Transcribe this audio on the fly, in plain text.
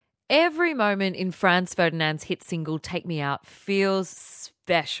Every moment in Franz Ferdinand's hit single Take Me Out feels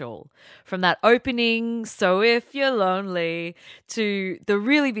special. From that opening, "So if you're lonely," to the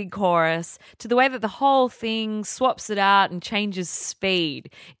really big chorus, to the way that the whole thing swaps it out and changes speed.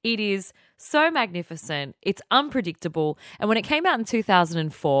 It is so magnificent, it's unpredictable, and when it came out in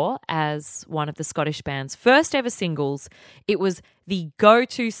 2004 as one of the Scottish band's first ever singles, it was the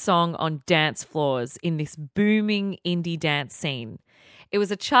go-to song on dance floors in this booming indie dance scene. It was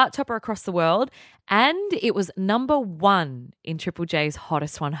a chart topper across the world, and it was number 1 in Triple J's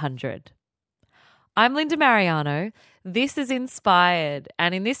Hottest 100. I'm Linda Mariano. This is Inspired,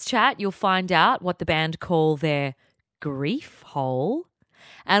 and in this chat you'll find out what the band call their grief hole,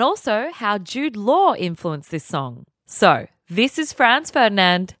 and also how Jude Law influenced this song. So, this is Franz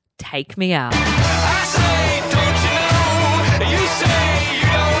Ferdinand, Take Me Out. I say, don't you know? You say you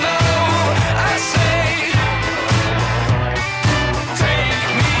don't know. I say, take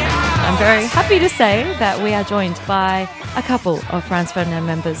me out. I'm very happy to say that we are joined by a couple of Franz Ferdinand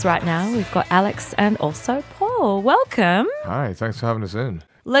members right now. We've got Alex and also Paul. Welcome. Hi, thanks for having us in.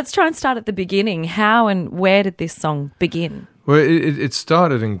 Let's try and start at the beginning. How and where did this song begin? Well, it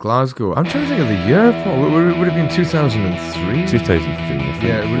started in Glasgow. I'm trying to think of the year, Paul. Would it have been 2003? 2003, I think.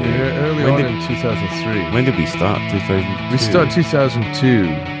 Yeah, it would have been early on in 2003. When did we start? 2002? We started 2002.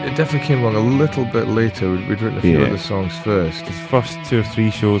 It definitely came along a little bit later. We'd written a few other songs first. The first 2 or 3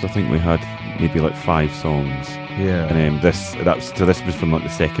 shows, I think we had maybe like 5 songs. Yeah. And this was from like the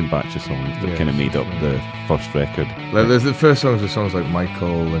second batch of songs that kind of made up the first record. Like, the first songs were songs like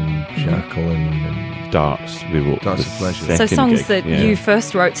Michael and Jacqueline and Darts, we wrote. Darts the of Pleasure. second So songs gig, that you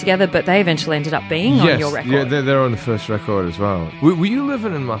first wrote together, but they eventually ended up being on your record. Yeah, they're on the first record as well. Were you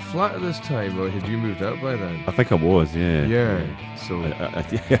living in my flat at this time, or had you moved out by then? I think I was, yeah. Yeah. So I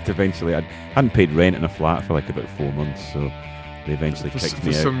eventually, I hadn't paid rent in a flat for like about 4 months, so they eventually kicked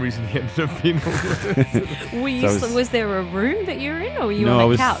me for out. some reason, he ended up being homeless. Was there a room that you were in, or were you No, on I a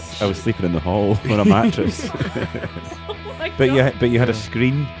was couch? I was sleeping in the hall on a mattress. Oh my But God. you had a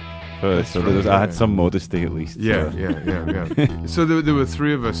screen, so there was, I had some modesty at least. Yeah. So there were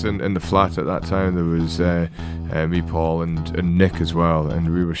 3 of us in the flat at that time. There was me, Paul, and Nick as well,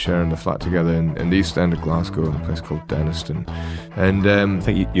 and we were sharing the flat together in the East End of Glasgow, in a place called Denniston. And I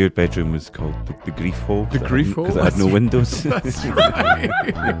think your bedroom was called the grief hole. The grief hole? because it had no windows. That's right.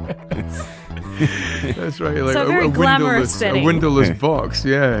 That's right. Like So a very glamorous setting. A windowless box.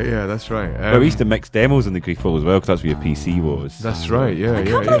 Yeah, that's right. But we used to mix demos in the grief hole as well, because that's where your PC was. That's right. Yeah, I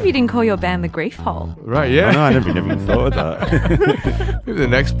can't believe you didn't call your band the Grief Hole. Right. Yeah. I never even thought of that. Maybe the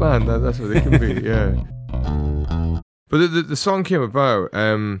next band. That's what they can be. Yeah. But the song came about.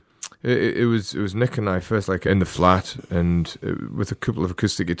 It was Nick and I first, like in the flat, and with a couple of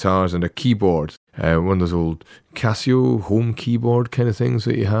acoustic guitars and a keyboard, one of those old Casio home keyboard kind of things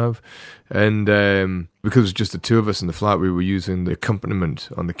that you have. And because it was just the 2 of us in the flat, we were using the accompaniment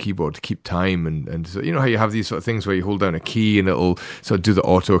on the keyboard to keep time. And so, you know how you have these sort of things where you hold down a key and it'll sort of do the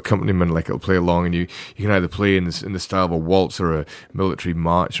auto accompaniment, like it'll play along, and you can either play in the style of a waltz or a military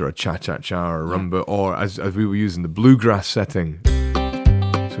march or a cha-cha-cha or a rumba, or as we were using the bluegrass setting.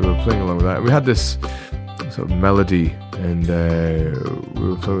 So we were playing along with that. We had this sort of melody, and we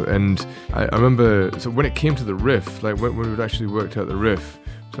were playing. And I remember, so when it came to the riff, like when we'd actually worked out the riff,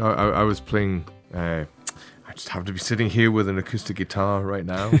 so I was playing. I just have to be sitting here with an acoustic guitar right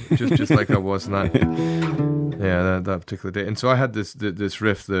now, just like I was in that particular day. And so I had this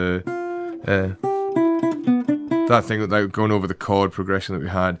riff, that thing like going over the chord progression that we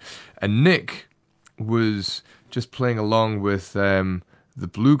had, and Nick was just playing along with the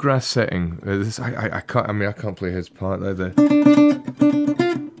bluegrass setting. I can't play his part either.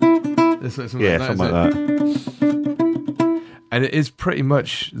 Something like that. And it is pretty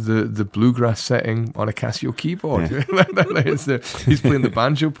much the bluegrass setting on a Casio keyboard. Yeah. He's playing the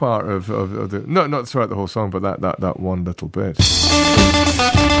banjo part of the not throughout the whole song, but that one little bit.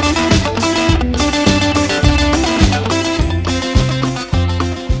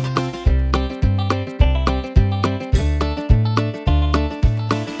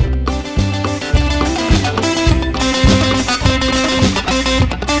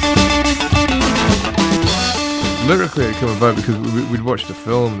 Lyrically, it came about because we'd watched a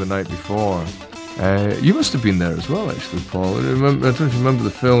film the night before. You must have been there as well, actually, Paul. I don't know if you remember the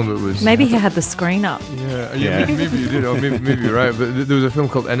film. It was Maybe he had the screen up. Yeah. Maybe you did, or maybe you're right. But there was a film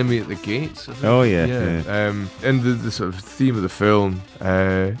called Enemy at the Gates, I think. Oh yeah. And the sort of theme of the film,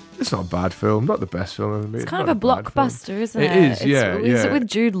 It's not a bad film, not the best film ever made. It's kind of a blockbuster, isn't it? It is, yeah. Is it with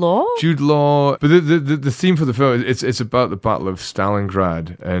Jude Law? Jude Law. But the theme for the film, it's about the Battle of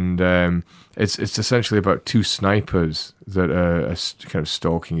Stalingrad, and it's essentially about two snipers that are kind of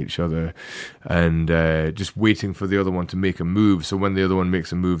stalking each other and just waiting for the other one to make a move. So when the other one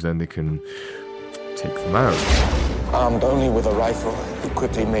makes a move, then they can take them out. Armed only with a rifle, he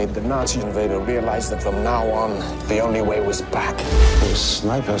quickly made the Nazi invader realize that from now on, the only way was back. Those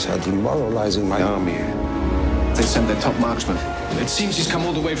snipers are demoralizing my army. They sent their top marksman. It seems he's come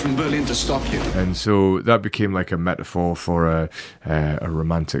all the way from Berlin to stop you. And so that became like a metaphor for a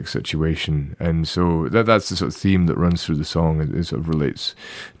romantic situation. And so that's the sort of theme that runs through the song. It sort of relates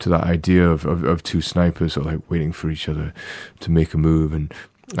to that idea of two snipers sort of like waiting for each other to make a move. And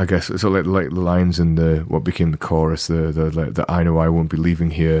I guess it's sort of like the lines in what became the chorus, the I know I won't be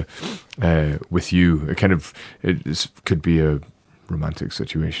leaving here with you. It could be a romantic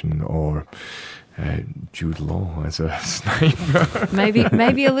situation or Jude Law as a sniper.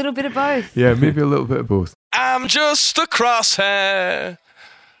 maybe a little bit of both. Yeah, maybe a little bit of both. I'm just a crosshair.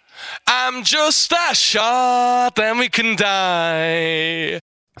 I'm just a shot, then we can die.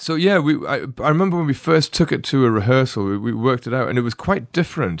 So yeah, I remember when we first took it to a rehearsal, we worked it out, and it was quite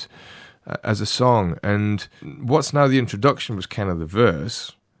different as a song. And what's now the introduction was kind of the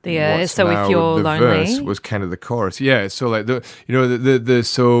verse. So Now if you're the lonely, verse was kind of the chorus. Yeah, so like the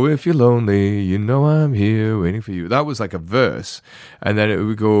so if you're lonely, you know I'm here waiting for you. That was like a verse, and then it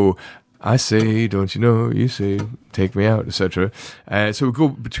would go, I say, don't you know? You say, take me out, etc. So we go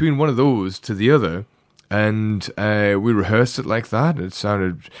between one of those to the other, and we rehearsed it like that. It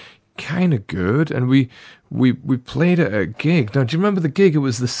sounded kind of good, and we played at a gig. Now, do you remember the gig? It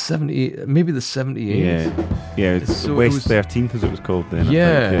was the 78. Yeah, it's So West it was- 13th as it was called then. I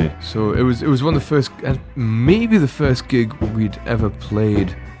Yeah, think, so it was one of the first, and maybe the first gig we'd ever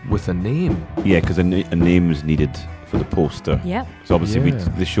played with a name. Yeah, because a name was needed for the poster. Yep. So obviously,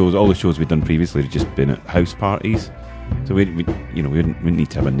 Yeah. all the shows we'd done previously had just been at house parties. So we didn't need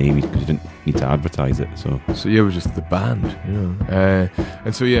to have a name because you didn't need to advertise it. So Yeah, it was just the band,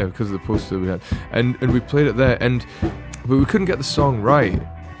 and so yeah, because of the poster we had, and we played it there, but we couldn't get the song right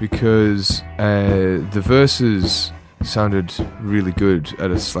because the verses sounded really good at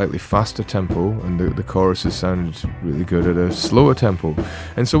a slightly faster tempo, and the choruses sounded really good at a slower tempo.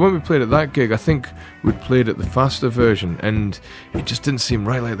 And so when we played at that gig, I think we'd played at the faster version, and it just didn't seem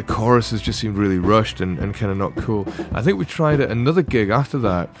right. Like the choruses just seemed really rushed and kind of not cool. I think we tried at another gig after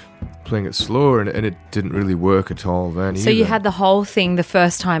that, playing it slower, and it didn't really work at all then. So you had the whole thing the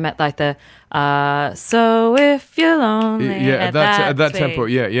first time at like the so if you're lonely, at that tempo,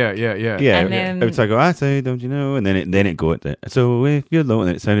 yeah. And then- Every time I go, I say, don't you know? And then it go at the so if you're lonely,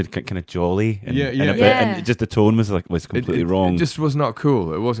 and it sounded kind of jolly. And, Yeah. and just the tone was completely wrong. It just was not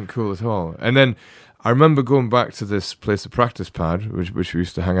cool. It wasn't cool at all. And then I remember going back to this place, the Practice Pad, which we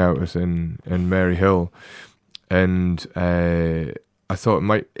used to hang out with in Mary Hill, and I thought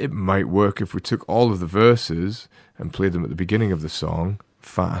it might work if we took all of the verses and played them at the beginning of the song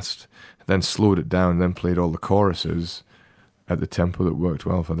fast, then slowed it down, then played all the choruses at the tempo that worked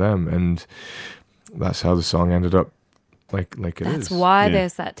well for them, and that's how the song ended up like it is. That's why Yeah.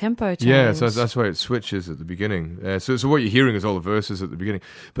 there's that tempo change. Yeah, so that's why it switches at the beginning. So what you're hearing is all the verses at the beginning.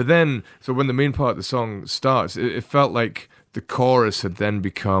 But then, so when the main part of the song starts, it felt like the chorus had then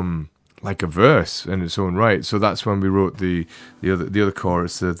become like a verse in its own right. So that's when we wrote the other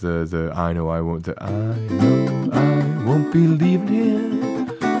chorus, the I know I won't be leaving here.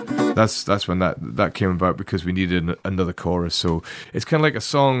 That's when that came about, because we needed another chorus. So it's kind of like a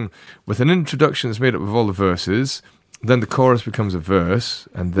song with an introduction that's made up of all the verses. Then the chorus becomes a verse,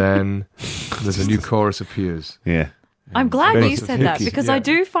 and then there's a new chorus appears. Yeah. I'm glad Very you said that, tricky. because Yeah. I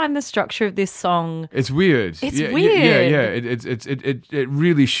do find the structure of this song. It's weird. It's Yeah. weird. It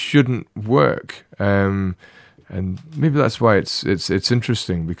really shouldn't work. And maybe that's why it's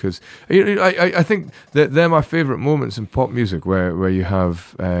interesting, because I think that they're my favorite moments in pop music, where you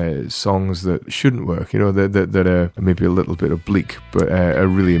have songs that shouldn't work. That are maybe a little bit oblique, but are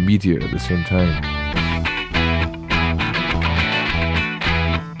really immediate at the same time.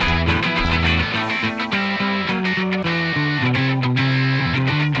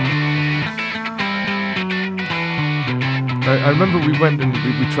 I remember we went and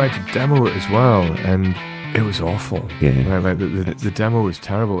we tried to demo it as well, and it was awful. Yeah. Like the demo was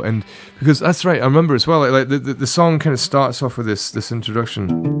terrible, and because that's right, I remember as well. Like the song kind of starts off with this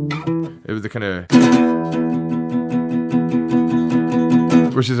introduction. It was the kind of,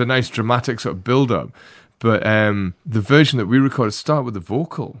 which is a nice dramatic sort of build up, but the version that we recorded started with the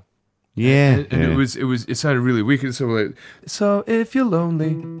vocal. Yeah. And it sounded really weak. And so like, so if you're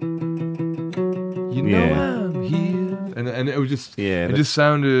lonely, You know Yeah. I'm here. And it was just, Yeah, it just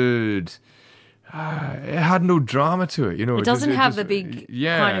sounded... it had no drama to it, you know. It doesn't have just- the big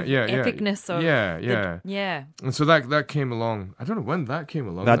kind of epicness of yeah. And so that came along. I don't know when that came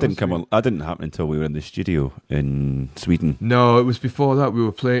along. That didn't was come. really- That didn't happen until we were in the studio in Sweden. No, it was before that. We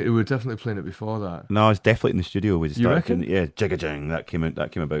were definitely playing it before that. No, it's definitely in the studio. We just You started reckon? doing- yeah, Jigga Jang. That came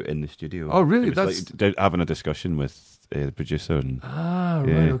about in the studio. Oh, really? It was having a discussion with the producer and Ah,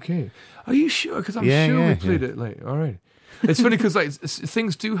 Yeah. right, okay. Are you sure? Because I'm Yeah, sure we yeah, played it. Like, all right. It's funny because like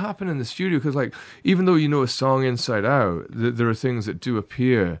things do happen in the studio. Because like even though you know a song inside out, there are things that do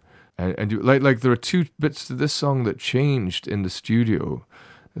appear, and do, like there are two bits to this song that changed in the studio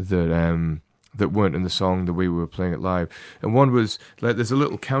that weren't in the song the way we were playing it live. And one was like there's a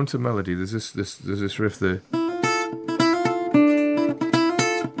little counter melody. There's this riff there.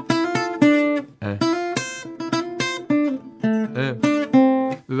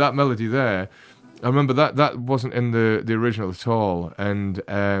 That melody there, I remember that wasn't in the original at all, and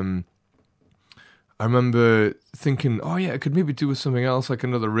I remember thinking, oh yeah, it could maybe do with something else, like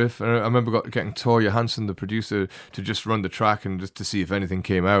another riff. And I remember getting Tor Johansson, the producer, to just run the track and just to see if anything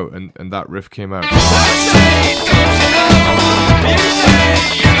came out, and that riff came out.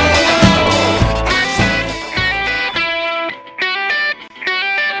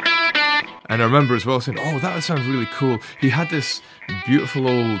 And I remember as well saying, oh, that sounds really cool. He had this beautiful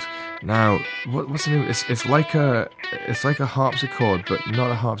old... Now, what's the name? It's like a harpsichord, but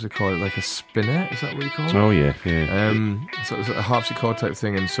not a harpsichord, like a spinet. Is that what you call it? oh yeah. So it was a harpsichord type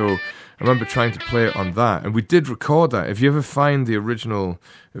thing, and so I remember trying to play it on that, and we did record that. If you ever find the original,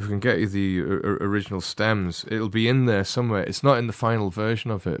 if we can get you the original stems, it'll be in there somewhere. It's not in the final version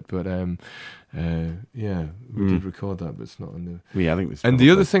of it, but we did record that, but it's not in the. Yeah, I think. And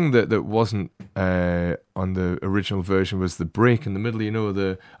the other thing that wasn't on the original version was the break in the middle. You know,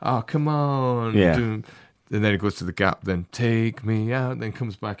 the come on, Yeah. and then it goes to the gap. Then take me out. Then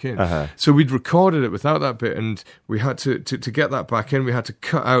comes back in. Uh-huh. So we'd recorded it without that bit, and we had to get that back in. We had to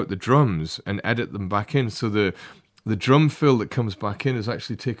cut out the drums and edit them back in. So the drum fill that comes back in is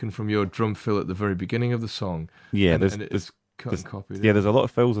actually taken from your drum fill at the very beginning of the song. Yeah, and, there's it's cut and copied. yeah, there's a lot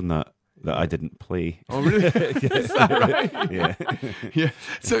of fills in that I didn't play. Oh really? Is that right? Yeah. Yeah.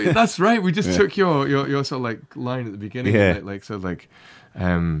 So that's right. We just took your sort of like line at the beginning, Yeah.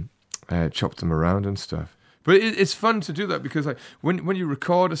 and chopped them around and stuff. But it's fun to do that because like when you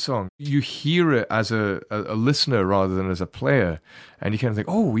record a song, you hear it as a listener rather than as a player, and you kind of think,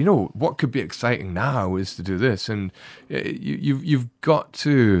 oh, you know, what could be exciting now is to do this, and you've got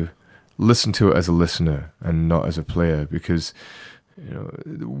to listen to it as a listener and not as a player, because you know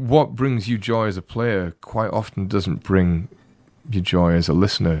what brings you joy as a player quite often doesn't bring you joy as a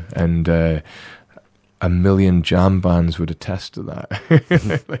listener, and a million jam bands would attest to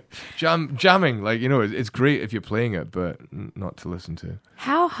that. Like jamming, like, you know, it's great if you're playing it, but not to listen to.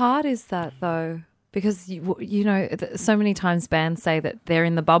 How hard is that though? Because you know, so many times bands say that they're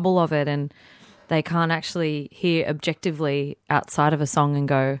in the bubble of it and they can't actually hear objectively outside of a song and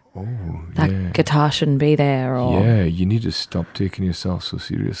go, Oh, that guitar shouldn't be there. Or Yeah, you need to stop taking yourself so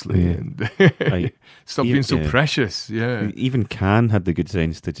seriously and stop being so precious. Yeah. Even Can had the good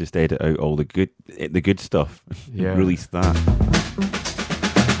sense to just edit out all the good stuff. Yeah. Release that.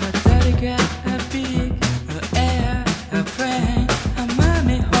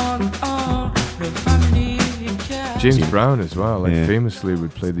 James Brown as well, like Yeah. famously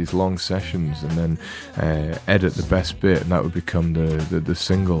would play these long sessions and then edit the best bit, and that would become the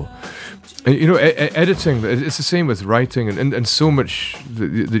single. And, you know, editing, it's the same with writing and so much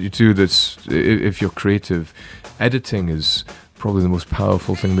that you do that's, if you're creative, editing is probably the most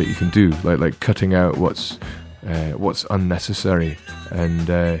powerful thing that you can do, like cutting out what's unnecessary. And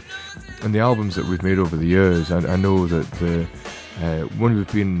the albums that we've made over the years, I know that when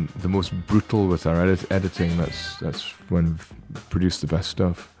we've been the most brutal with our editing, that's when we've produced the best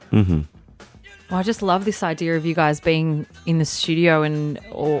stuff. Mm-hmm. Well, I just love this idea of you guys being in the studio and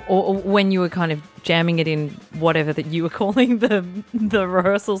or when you were kind of jamming it in whatever that you were calling the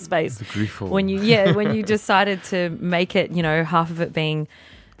rehearsal space. The grieful. When you decided to make it, you know, half of it being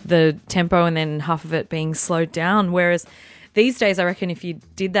the tempo and then half of it being slowed down. Whereas these days, I reckon if you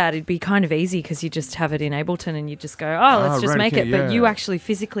did that, it'd be kind of easy because you just have it in Ableton and you just go, let's just make it. But you actually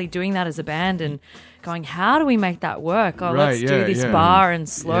physically doing that as a band and going, how do we make that work? Let's do this bar and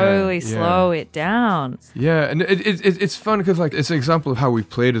slowly slow it down. Yeah, and it's fun because like it's an example of how we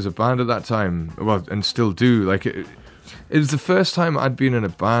played as a band at that time, well, and still do. Like it was the first time I'd been in a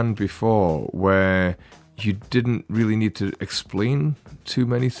band before where you didn't really need to explain too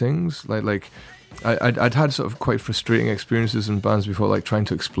many things. Like I'd had sort of quite frustrating experiences in bands before, like trying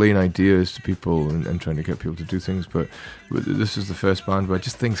to explain ideas to people and trying to get people to do things. But this was the first band where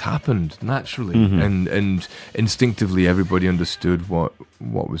just things happened naturally, and instinctively everybody understood what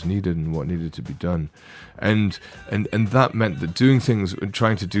was needed and what needed to be done, and that meant that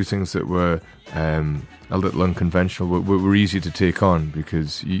trying to do things that were a little unconventional were easy to take on,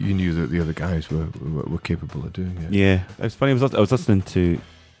 because you knew that the other guys were capable of doing it. Yeah, it was funny. I was listening to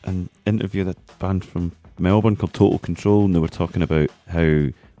an interview with a band from Melbourne called Total Control, and they were talking about how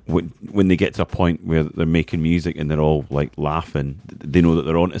when they get to a point where they're making music and they're all like laughing, they know that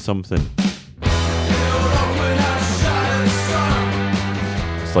they're onto something.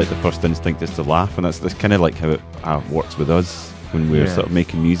 It's like the first instinct is to laugh, and that's kind of like how it works with us when we're sort of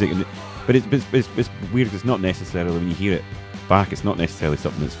making music. But it's weird, because it's not necessarily, when you hear it back, it's not necessarily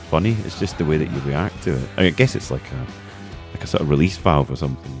something that's funny. It's just the way that you react to it. I guess it's like a sort of release valve or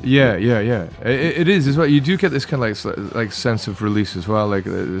something. Yeah. It is as well. You do get this kind of like sense of release as well, like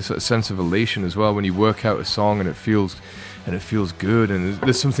this sense of elation as well when you work out a song and it feels good, and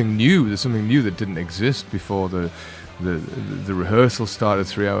there's something new. There's something new that didn't exist before the rehearsal started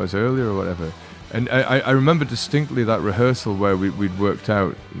 3 hours earlier or whatever. And I remember distinctly that rehearsal where we'd worked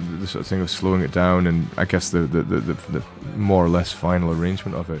out the sort of thing of slowing it down, and I guess the more or less final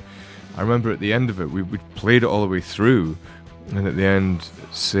arrangement of it. I remember at the end of it, we played it all the way through, and at the end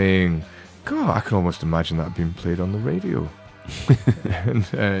saying, God, I can almost imagine that being played on the radio. And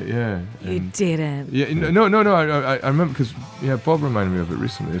You didn't. Yeah, no. I remember, because Bob reminded me of it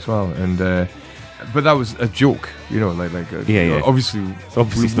recently as well, and but that was a joke, Obviously,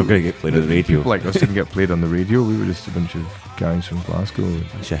 it's not going to get played on the radio. People like us didn't get played on the radio. We were just a bunch of guys from Glasgow. A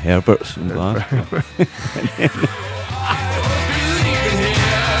bunch of Herberts from Glasgow.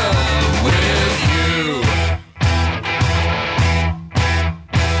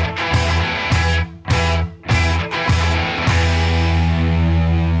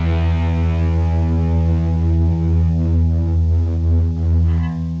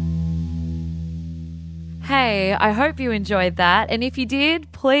 Hey, I hope you enjoyed that. And if you did,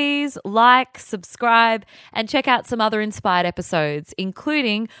 please like, subscribe, and check out some other inspired episodes,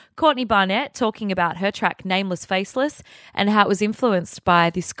 including Courtney Barnett talking about her track Nameless Faceless and how it was influenced by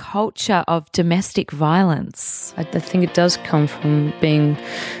this culture of domestic violence. I think it does come from being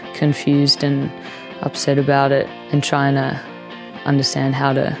confused and upset about it and trying to understand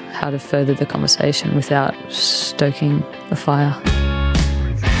how to further the conversation without stoking the fire.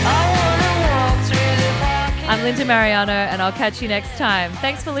 I'm Linda Mariano, and I'll catch you next time.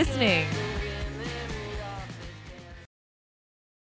 Thanks for listening.